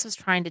Jesus was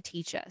trying to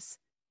teach us?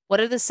 What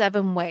are the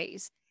 7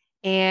 ways?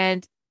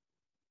 And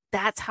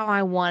that's how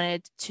I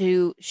wanted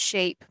to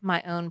shape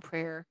my own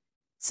prayer,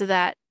 so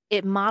that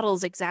it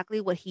models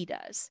exactly what he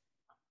does.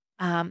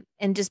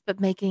 But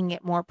making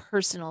it more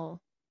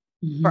personal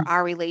for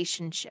our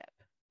relationship.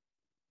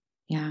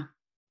 Yeah,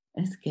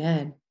 that's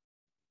good.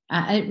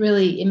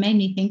 It made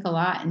me think a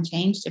lot and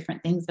change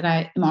different things that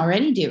I am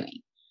already doing.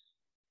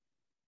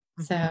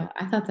 So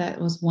I thought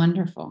that was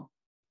wonderful.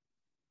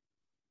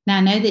 Now,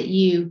 I know that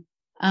you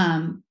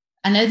have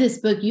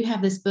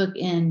this book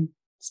in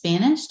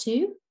Spanish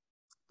too.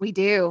 We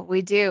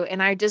do.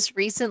 And I just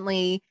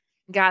recently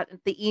got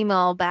the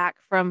email back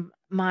from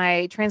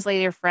my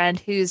translator friend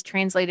who's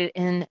translated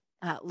in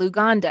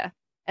Luganda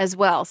as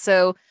well.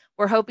 So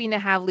we're hoping to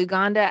have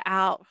Luganda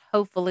out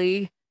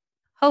hopefully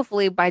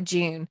by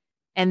June.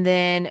 And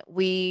then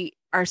we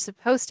are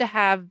supposed to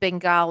have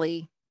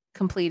Bengali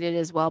completed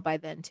as well by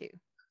then too.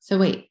 So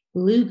wait,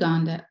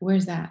 Luganda,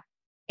 where's that?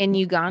 In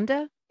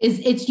Uganda?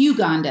 It's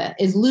Uganda.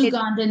 Is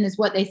Lugandan is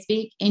what they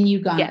speak in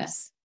Uganda?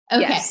 Yes.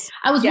 Okay. Yes.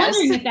 I was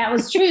wondering if that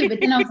was true, but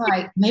then I was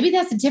like, maybe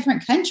that's a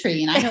different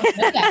country and I don't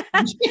know that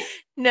country.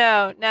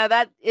 No,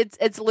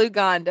 it's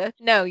Luganda.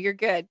 No, you're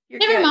good.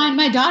 Never mind.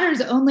 My daughter's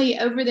only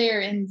over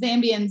there in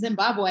Zambia and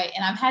Zimbabwe,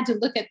 and I've had to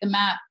look at the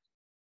map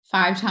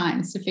 5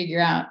 times to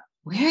figure out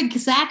where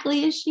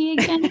exactly is she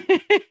again?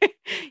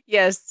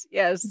 Yes.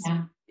 Yeah.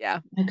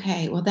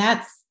 Okay. Well,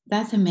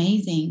 that's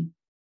amazing.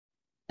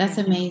 That's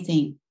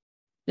amazing.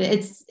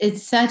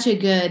 It's such a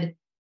good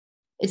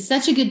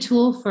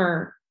tool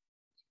for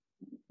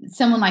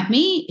someone like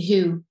me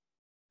who,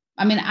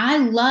 I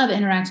love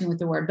interacting with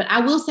the word, but I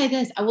will say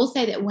this. I will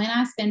say that when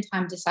I spend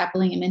time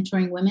discipling and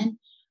mentoring women,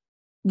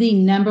 the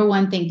number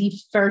one thing, the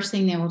first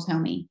thing they will tell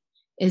me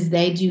is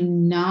they do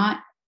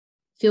not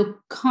feel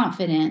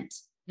confident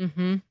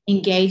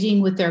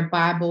engaging with their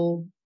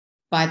Bible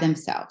by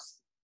themselves.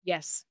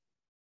 Yes.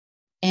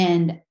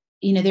 And,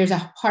 there's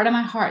a part of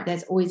my heart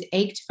that's always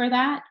ached for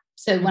that.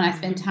 So when I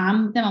spend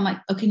time with them, I'm like,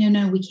 okay,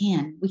 no, we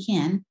can.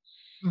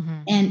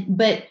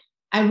 But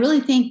I really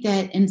think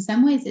that in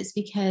some ways it's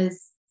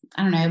because,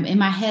 I don't know, in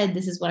my head,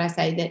 this is what I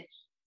say, that I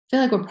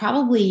feel like we're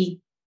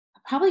probably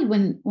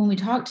when we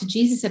talk to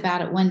Jesus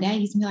about it one day,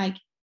 he's gonna be like,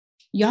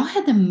 y'all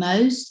had the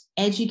most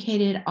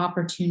educated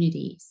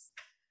opportunities.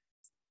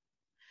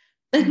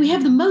 Like, we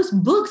have the most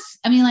books.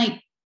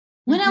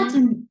 When else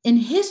in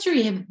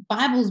history have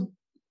Bibles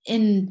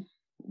in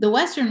the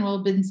Western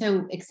world been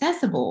so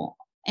accessible?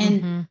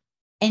 And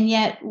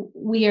yet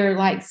we are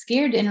like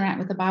scared to interact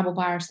with the Bible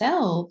by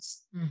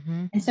ourselves.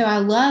 And so I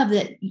love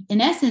that, in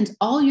essence,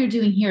 all you're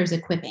doing here is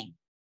equipping.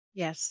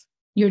 Yes.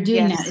 You're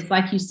doing that. It's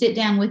like you sit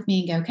down with me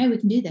and go, okay, we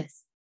can do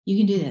this. You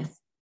can do this.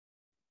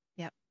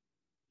 Yep.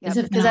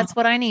 Because that's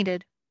what I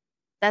needed.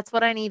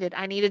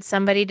 I needed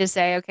somebody to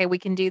say, okay, we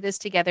can do this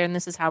together, and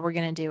this is how we're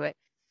going to do it.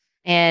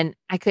 And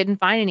I couldn't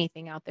find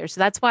anything out there. So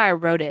that's why I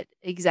wrote it,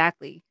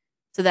 exactly,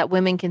 so that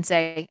women can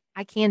say,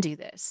 I can do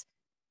this.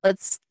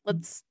 Let's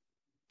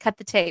cut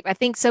the tape. I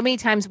think so many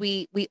times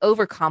we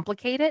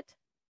overcomplicate it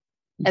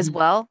as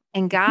well.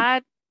 And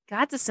God's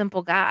a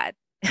simple God.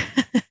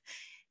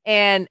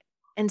 and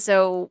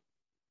so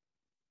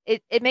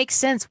it makes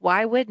sense.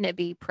 Why wouldn't it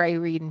be pray,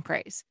 read, and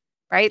praise?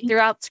 Right?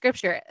 Throughout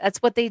scripture.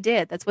 That's what they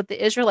did. That's what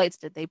the Israelites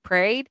did. They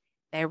prayed,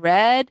 they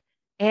read,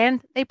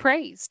 and they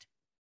praised.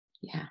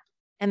 Yeah.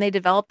 and they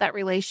develop that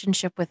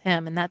relationship with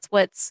him. And that's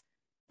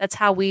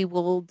how we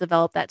will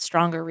develop that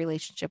stronger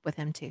relationship with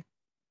him too.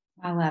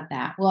 I love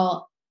that.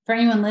 Well, for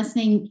anyone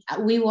listening,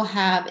 we will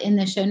have in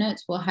the show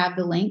notes, we'll have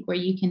the link where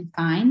you can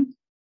find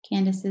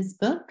Candace's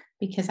book,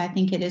 because I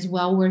think it is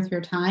well worth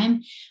your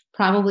time.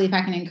 Probably, if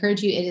I can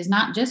encourage you, it is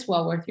not just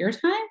well worth your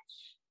time,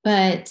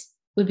 but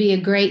would be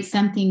a great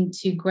something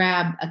to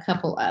grab a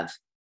couple of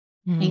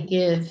and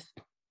give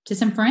to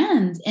some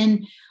friends.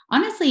 And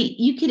honestly,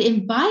 you could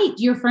invite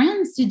your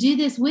friends to do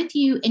this with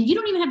you, and you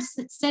don't even have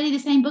to study the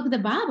same book of the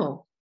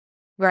Bible.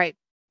 Right.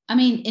 I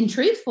mean, in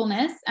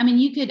truthfulness,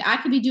 I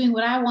could be doing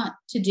what I want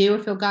to do or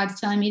feel God's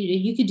telling me to do.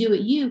 You could do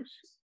it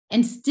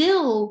and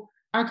still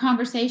our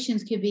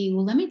conversations could be,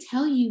 well, let me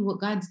tell you what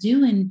God's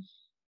doing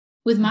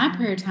with my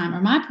prayer time or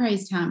my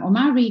praise time or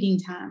my reading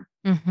time.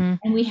 Mm-hmm.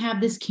 And we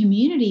have this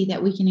community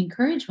that we can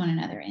encourage one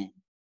another in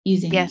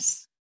using.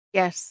 Yes.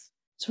 Yes.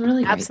 It's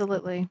really great.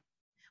 Absolutely.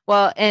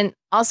 Well, and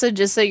also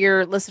just so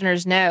your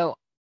listeners know,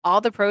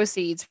 all the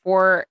proceeds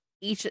for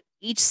each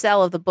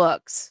sale of the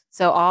books,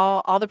 so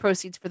all the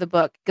proceeds for the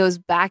book goes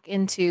back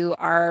into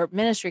our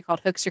ministry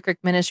called Hookster Creek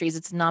Ministries.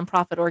 It's a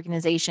nonprofit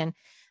organization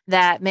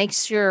that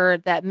makes sure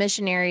that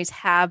missionaries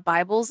have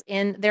Bibles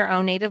in their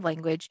own native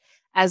language,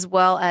 as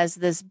well as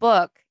this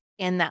book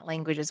in that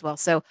language as well.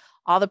 So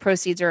all the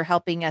proceeds are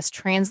helping us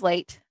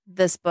translate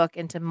this book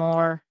into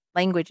more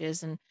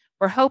languages, and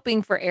we're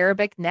hoping for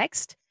Arabic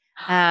next.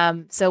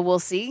 So we'll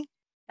see.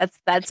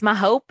 That's my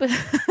hope.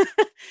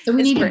 So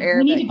we need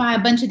to buy a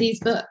bunch of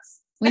these books.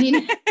 We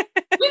need to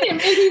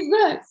make these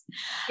books.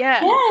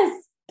 Yeah.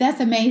 Yes. That's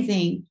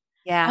amazing.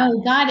 Yeah.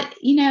 Oh God,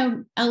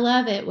 I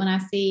love it when I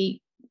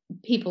see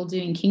people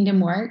doing kingdom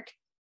work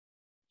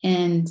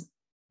and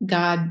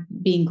God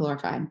being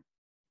glorified.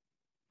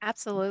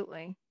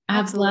 Absolutely.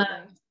 I've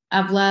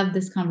loved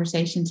this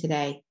conversation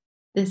today.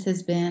 This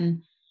has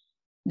been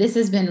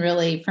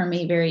really, for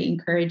me, very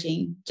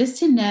encouraging, just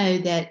to know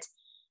that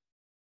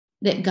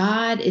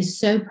God is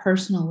so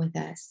personal with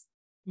us.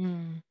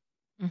 Mm-hmm.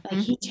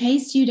 Like he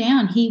chased you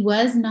down. He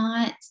was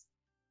not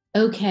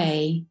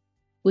okay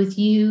with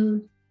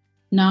you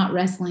not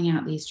wrestling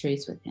out these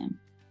truths with him.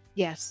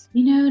 Yes.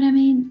 You know what I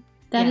mean?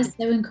 That is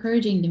so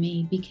encouraging to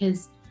me,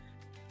 because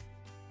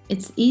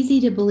it's easy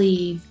to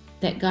believe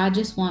that God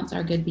just wants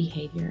our good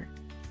behavior.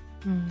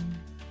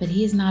 But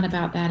he is not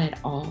about that at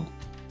all.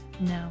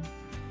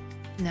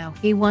 No,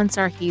 he wants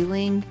our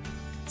healing,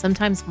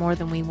 sometimes more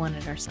than we want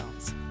it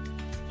ourselves.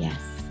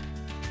 Yes.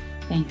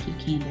 Thank you,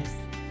 Candace.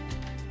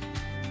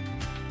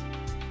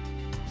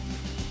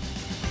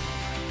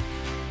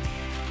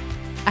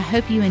 I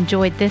hope you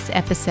enjoyed this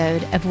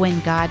episode of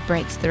When God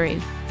Breaks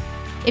Through.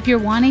 If you're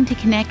wanting to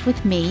connect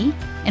with me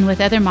and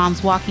with other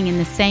moms walking in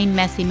the same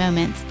messy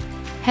moments,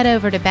 head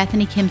over to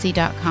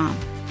BethanyKimsey.com.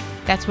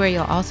 That's where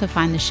you'll also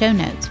find the show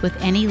notes with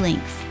any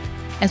links,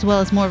 as well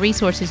as more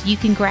resources you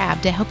can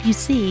grab to help you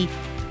see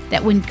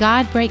that when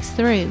God breaks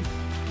through,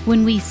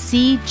 when we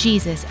see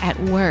Jesus at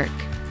work,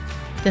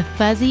 the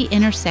fuzzy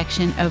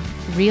intersection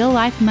of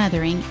real-life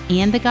mothering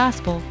and the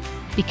gospel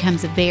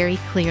becomes very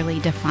clearly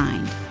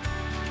defined.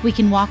 We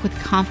can walk with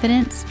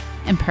confidence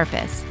and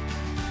purpose.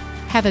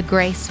 Have a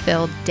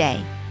grace-filled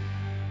day.